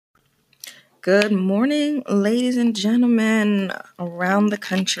Good morning, ladies and gentlemen around the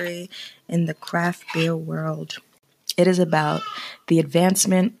country in the craft beer world. It is about the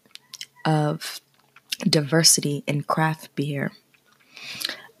advancement of diversity in craft beer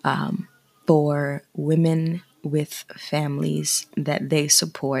for women with families that they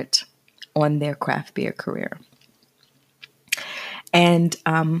support on their craft beer career. And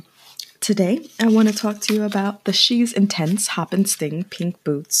today, I want to talk to you about the She's Intense Haufen Sting Pink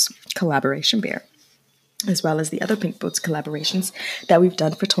Boots collaboration beer, as well as the other Pink Boots collaborations that we've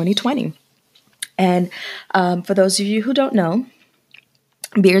done for 2020. And for those of you who don't know,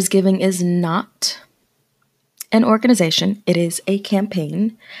 Beersgiving is not an organization. It is a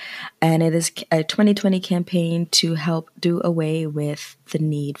campaign, and it is a 2020 campaign to help do away with the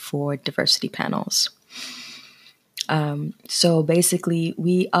need for diversity panels. So basically,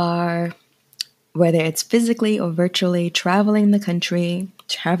 we are, whether it's physically or virtually, traveling the country,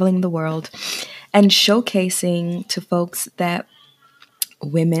 traveling the world, and showcasing to folks that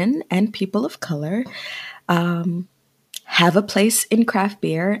women and people of color have a place in craft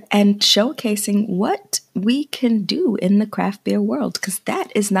beer, and showcasing what we can do in the craft beer world, because that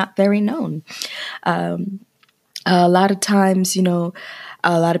is not very known. A lot of times,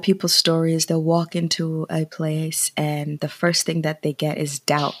 a lot of people's stories, they'll walk into a place and the first thing that they get is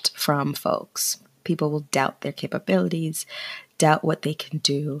doubt from folks. People will doubt their capabilities, doubt what they can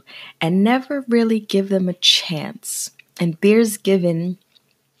do, and never really give them a chance. And Beersgiving,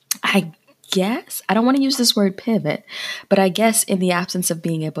 I guess, I don't want to use this word pivot, but I guess in the absence of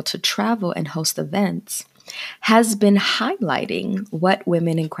being able to travel and host events, has been highlighting what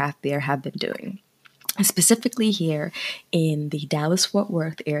women in craft beer have been doing. Specifically here in the Dallas-Fort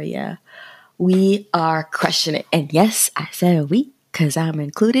Worth area, we are crushing it. And yes, I said we, because I'm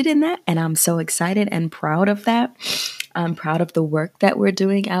included in that, and I'm so excited and proud of that. I'm proud of the work that we're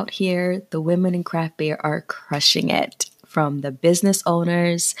doing out here. The women in craft beer are crushing it. From the business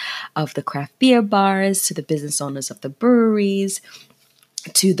owners of the craft beer bars to the business owners of the breweries,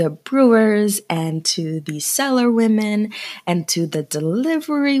 to the brewers, and to the cellar women, and to the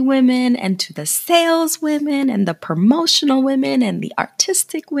delivery women, and to the sales women, and the promotional women, and the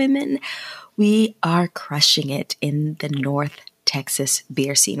artistic women. We are crushing it in the North Texas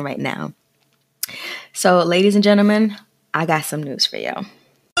beer scene right now. So, ladies and gentlemen, I got some news for you.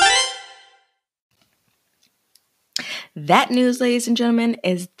 That news, ladies and gentlemen,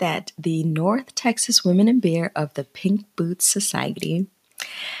 is that the North Texas Women in Beer of the Pink Boots Society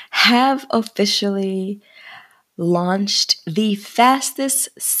have officially launched the fastest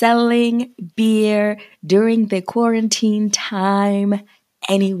selling beer during the quarantine time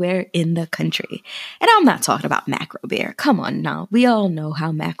anywhere in the country. And I'm not talking about macro beer. Come on now. We all know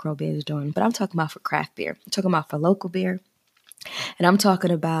how macro beer is doing, but I'm talking about for craft beer. I'm talking about for local beer. And I'm talking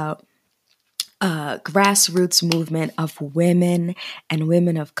about grassroots movement of women and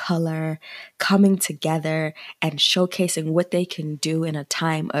women of color coming together and showcasing what they can do in a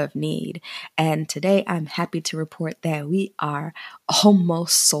time of need. And today I'm happy to report that we are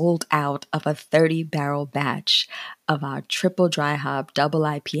almost sold out of a 30-barrel batch of our triple dry hop double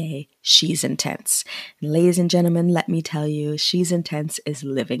IPA, She's Intense. And ladies and gentlemen, let me tell you, She's Intense is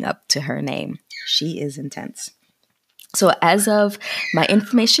living up to her name. She is intense. So as of my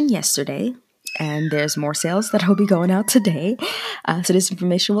information yesterday, and there's more sales that will be going out today, so this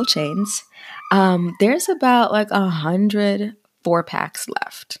information will change. There's about 100 4-packs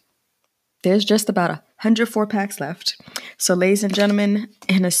left. There's just about 100 4-packs left. So ladies and gentlemen,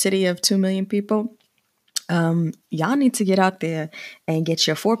 in a city of 2 million people, y'all need to get out there and get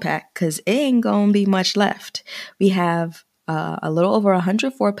your 4-pack, because it ain't gonna be much left. We have a little over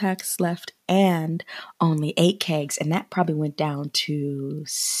 100 4-packs left and only 8 kegs, and that probably went down to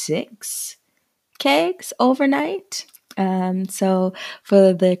 6 kegs overnight. So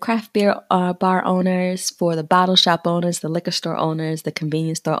for the craft beer bar owners, for the bottle shop owners, the liquor store owners, the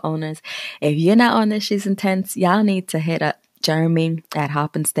convenience store owners, if you're not on this She's Intense, y'all need to hit up Jeremy at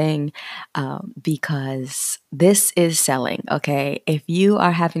Haufen Sting, because this is selling. Okay, if you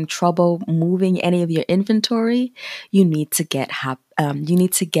are having trouble moving any of your inventory, you need to get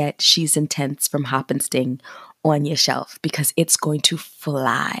She's Intense from Haufen Sting on your shelf, because it's going to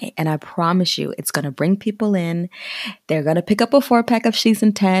fly. And I promise you, it's going to bring people in. They're going to pick up a 4-pack of She's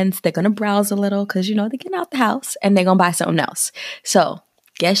Intense. They're going to browse a little because, they're getting out the house, and they're going to buy something else. So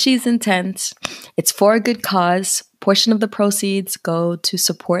get She's Intense. It's for a good cause. Portion of the proceeds go to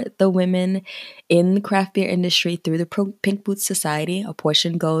support the women in the craft beer industry through the Pink Boots Society. A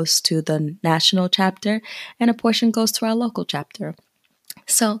portion goes to the national chapter, and a portion goes to our local chapter.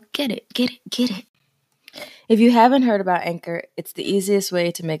 So get it. If you haven't heard about Anchor, it's the easiest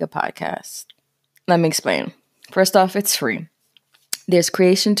way to make a podcast. Let me explain. First off, it's free. There's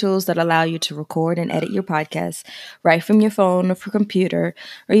creation tools that allow you to record and edit your podcast right from your phone or computer,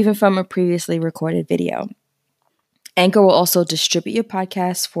 or even from a previously recorded video. Anchor will also distribute your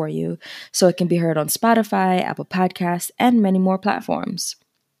podcast for you so it can be heard on Spotify, Apple Podcasts, and many more platforms.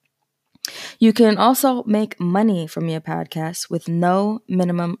 You can also make money from your podcast with no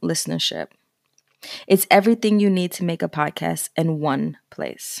minimum listenership. It's everything you need to make a podcast in one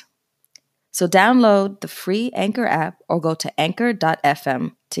place. So download the free Anchor app or go to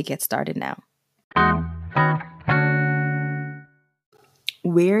anchor.fm to get started now.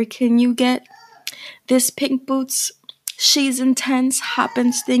 Where can you get this Pink Boots She's Intense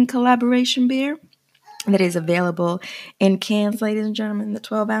Haufen STING collaboration beer that is available in cans, ladies and gentlemen, the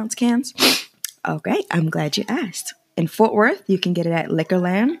 12-ounce cans? Okay, I'm glad you asked. In Fort Worth, you can get it at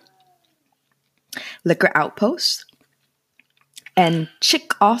Liquorland, Liquor Outpost, and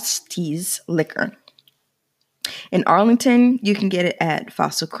Chicotsky Liquor. In Arlington, you can get it at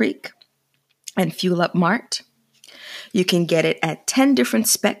Fossil Creek and Fuel Up Mart. You can get it at 10 different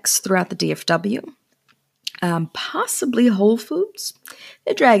specs throughout the DFW. Possibly Whole Foods.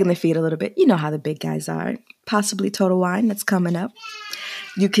 They're dragging their feet a little bit. You know how the big guys are. Possibly Total Wine, that's coming up.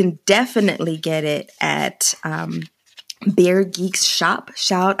 You can definitely get it at Beer Geeks shop.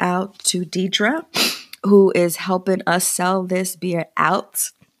 Shout out to Deidre, who is helping us sell this beer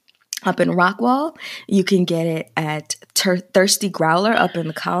out up in Rockwall. You can get it at Thirsty Growler up in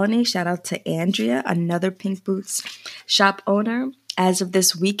the Colony. Shout out to Andrea, another Pink Boots shop owner. As of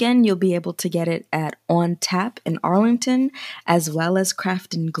this weekend, you'll be able to get it at On Tap in Arlington, as well as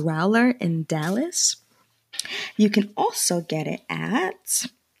Craft and Growler in Dallas. You can also get it at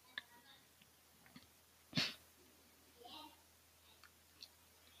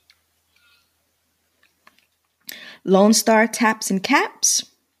Lone Star Taps and Caps.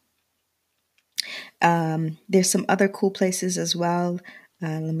 There's some other cool places as well.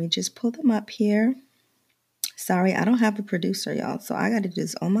 Let me just pull them up here. Sorry, I don't have a producer, y'all, so I got to do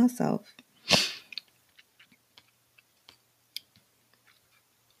this all myself.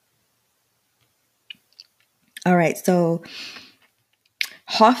 All right, so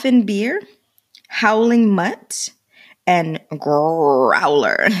Haufen Beer, Howling Mutt, and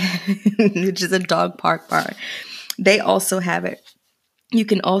Growler, which is a dog park bar. They also have it. You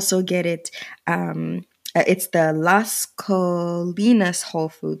can also get it. It's the Las Colinas Whole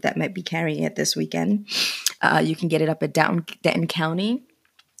Food that might be carrying it this weekend. You can get it up at Denton County.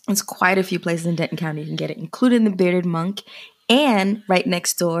 There's quite a few places in Denton County you can get it, including the Bearded Monk and right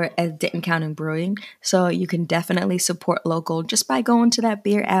next door at Denton County Brewing. So you can definitely support local just by going to that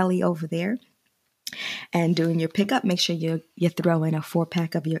beer alley over there and doing your pickup. Make sure you throw in a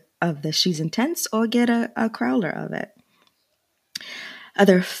 4-pack of the She's Intense or get a crowler of it.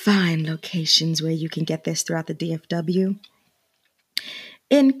 Other fine locations where you can get this throughout the DFW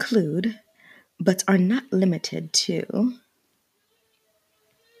include, but are not limited to,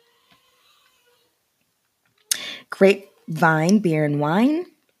 Grapevine Beer and Wine,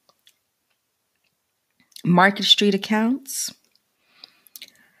 Market Street Accounts,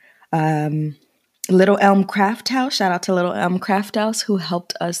 Little Elm Craft House. Shout out to Little Elm Craft House who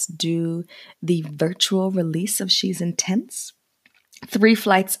helped us do the virtual release of She's Intense. 3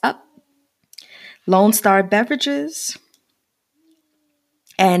 Flights Up, Lone Star Beverages,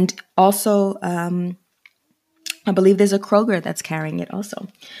 and also I believe there's a Kroger that's carrying it also.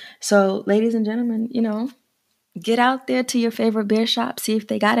 So ladies and gentlemen, get out there to your favorite beer shop, see if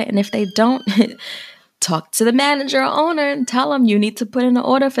they got it. And if they don't, talk to the manager or owner and tell them you need to put in an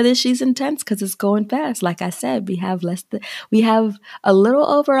order for this She's Intense because it's going fast. Like I said, we have a little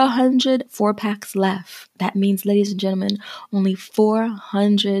over 100 4-packs left. That means, ladies and gentlemen, only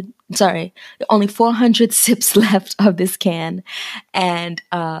 400 sips left of this can, and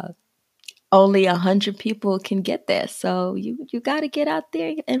only 100 people can get this. So you got to get out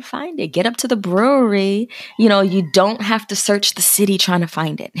there and find it. Get up to the brewery. You don't have to search the city trying to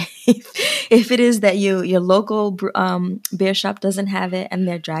find it. If it is that your local beer shop doesn't have it and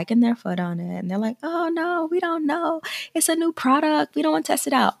they're dragging their foot on it and they're like, oh no, we don't know. It's a new product. We don't want to test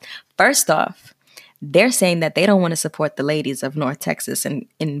it out. First off, they're saying that they don't want to support the ladies of North Texas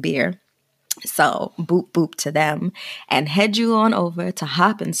in beer. So boop boop to them and head you on over to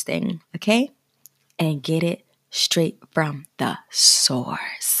Haufen STING, okay? And get it straight from the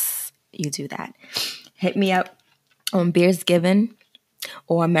source. You do that. Hit me up on Beersgiving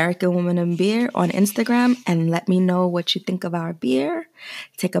or American Women in Beer on Instagram and let me know what you think of our beer.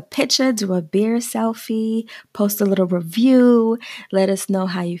 Take a picture, do a beer selfie, post a little review, let us know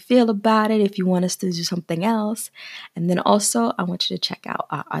how you feel about it, if you want us to do something else. And then also, I want you to check out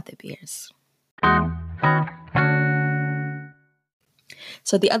our other beers.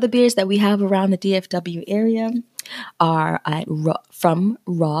 So the other beers that we have around the DFW area are from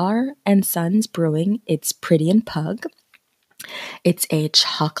Raw and Sons Brewing. It's Pretty and Pug. It's a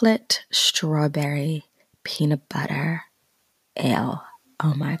chocolate strawberry peanut butter ale.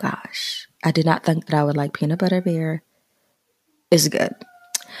 Oh my gosh. I did not think that I would like peanut butter beer. It's good.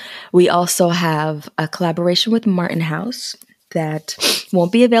 We also have a collaboration with Martin House that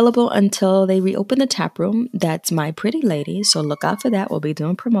won't be available until they reopen the tap room. That's My Pretty Lady. So look out for that. We'll be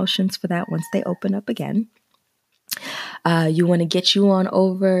doing promotions for that once they open up again. You want to get you on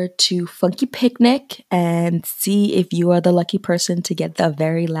over to Funky Picnic and see if you are the lucky person to get the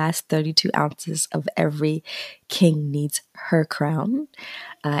very last 32 ounces of every king needs her crown.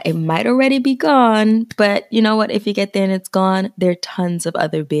 It might already be gone, but you know what? If you get there and it's gone, there are tons of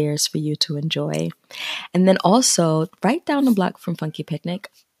other beers for you to enjoy. And then also, right down the block from Funky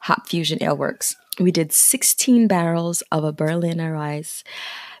Picnic, Hop Fusion Ale Works. We did 16 barrels of a Berliner Weiss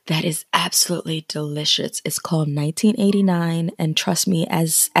that is absolutely delicious. It's called 1989, and trust me,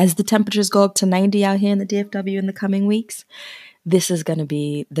 as the temperatures go up to 90 out here in the DFW in the coming weeks, this is going to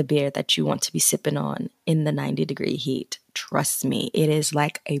be the beer that you want to be sipping on in the 90-degree heat. Trust me, it is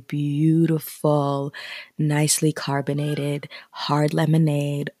like a beautiful, nicely carbonated, hard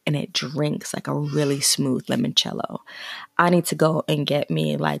lemonade, and it drinks like a really smooth limoncello. I need to go and get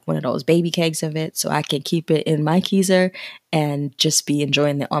me like one of those baby kegs of it so I can keep it in my keezer and just be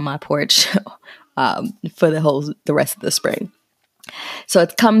enjoying it on my porch for the rest of the spring. So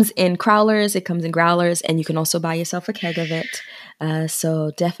it comes in Crowlers, it comes in Growlers, and you can also buy yourself a keg of it.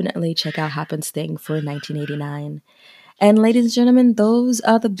 So definitely check out Haufen STING for 1989. And ladies and gentlemen, those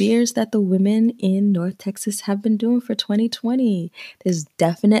are the beers that the women in North Texas have been doing for 2020. There's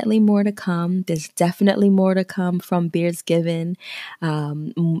definitely more to come. There's definitely more to come from Beersgiving.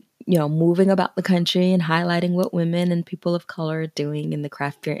 Moving about the country and highlighting what women and people of color are doing in the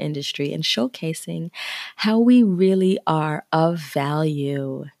craft beer industry and showcasing how we really are of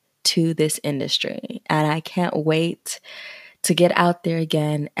value to this industry. And I can't wait to get out there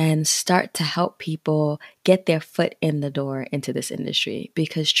again and start to help people get their foot in the door into this industry.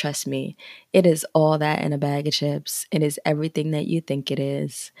 Because trust me, it is all that in a bag of chips. It is everything that you think it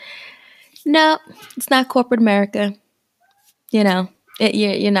is. No, it's not corporate America. You're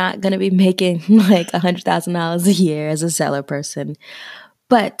not going to be making like $100,000 a year as a seller person.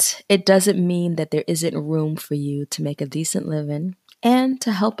 But it doesn't mean that there isn't room for you to make a decent living and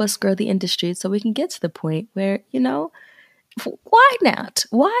to help us grow the industry so we can get to the point where, why not?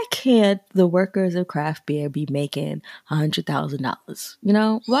 Why can't the workers of craft beer be making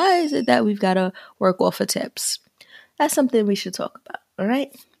 $100,000? Why is it that we've got to work off of tips? That's something we should talk about, all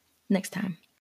right? Next time.